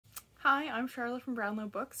Hi, I'm Charlotte from Brownlow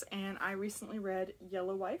Books, and I recently read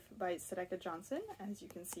Yellow Wife by Sadeqa Johnson. As you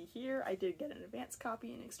can see here, I did get an advance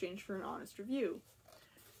copy in exchange for an honest review.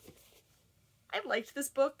 I liked this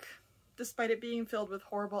book, despite it being filled with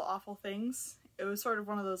horrible, awful things. It was sort of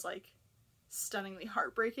one of those, like, stunningly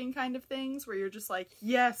heartbreaking kind of things, where you're just like,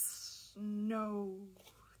 yes, no,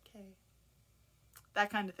 okay. That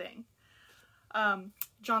kind of thing.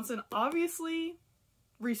 Johnson obviously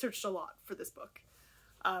researched a lot for this book.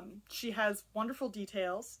 She has wonderful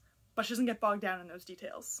details, but she doesn't get bogged down in those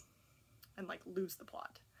details and like lose the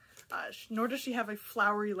plot. Nor does she have a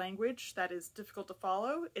flowery language that is difficult to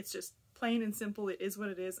follow. It's just plain and simple. It is what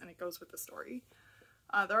it is, and it goes with the story.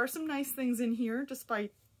 There are some nice things in here,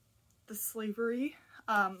 despite the slavery.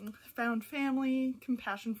 Found family,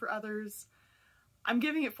 compassion for others. I'm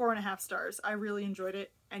giving it 4.5 stars. I really enjoyed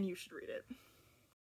it, and you should read it.